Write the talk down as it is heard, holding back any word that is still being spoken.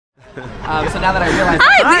So now that I realize...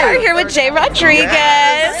 Hi, we are here with Jay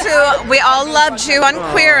Rodriguez, who we all loved you on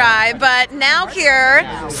Queer Eye, but now here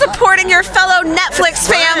supporting your fellow Netflix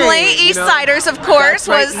family, Eastsiders, of course.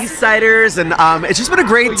 That's right, Eastsiders, and it's just been a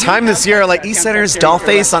great time this year. Like Eastsiders,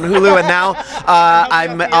 Dollface on Hulu, and now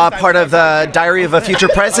I'm part of the Diary of a Future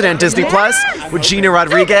President, Disney Plus, with Gina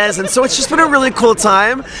Rodriguez, and so it's just been a really cool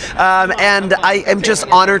time. And I am just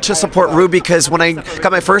honored to support Rue because when I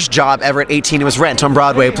got my first job ever at 18, it was Rent on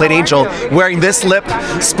Broadway. Played Angel, wearing this lip,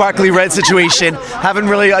 sparkly red situation. Haven't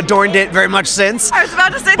really adorned it very much since. I was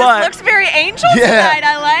about to say, this looks very Angel tonight.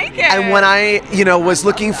 I like it. And when I, was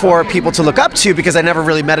looking for people to look up to because I never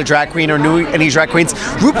really met a drag queen or knew any drag queens,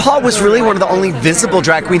 RuPaul was really one of the only visible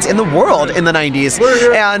drag queens in the world in the 90s.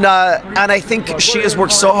 And I think she has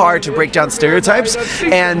worked so hard to break down stereotypes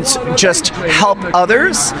and just help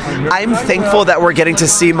others. I'm thankful that we're getting to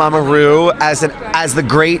see Mama Ru as the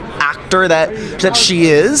great actor that she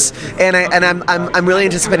is, and I'm really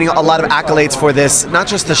anticipating a lot of accolades for this, not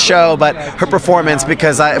just the show, but her performance,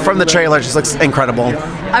 because from the trailer it just looks incredible.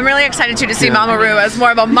 I'm really excited too to see Mama Ru as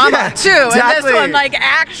more of a mama too, exactly. and this one like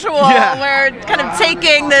actual, we're kind of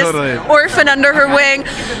taking this orphan under her wing.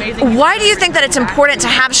 Why do you think that it's important to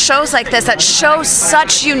have shows like this that show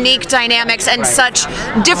such unique dynamics and such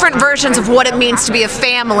different versions of what it means to be a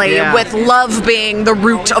family, with love being the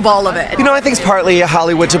root of all of it? I think it's partly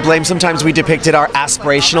Hollywood to blame. Sometimes we depicted our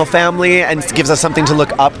aspirational family and it gives us something to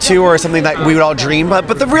look up to or something that we would all dream of.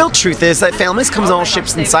 But the real truth is that families come in all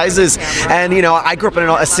shapes and sizes. And I grew up in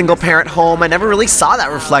a single parent home. I never really saw that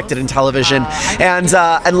reflected in television. And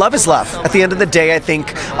love is love. At the end of the day, I think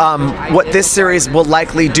what this series will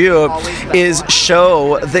likely do is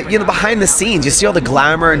show that behind the scenes. You see all the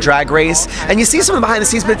glamour and Drag Race, and you see some of the behind the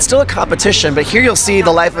scenes, but it's still a competition. But here you'll see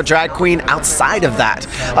the life of a drag queen outside of that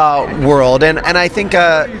world. And I think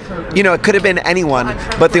it could have been anyone,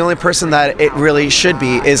 but the only person that it really should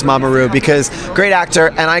be is Mama Ru, because great actor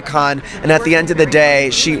and icon, and at the end of the day,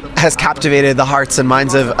 she has captivated the hearts and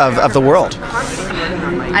minds of the world.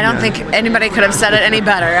 I don't think anybody could have said it any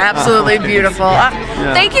better. Absolutely beautiful.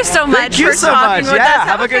 Thank you so much for talking with us.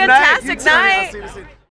 Have a good fantastic night.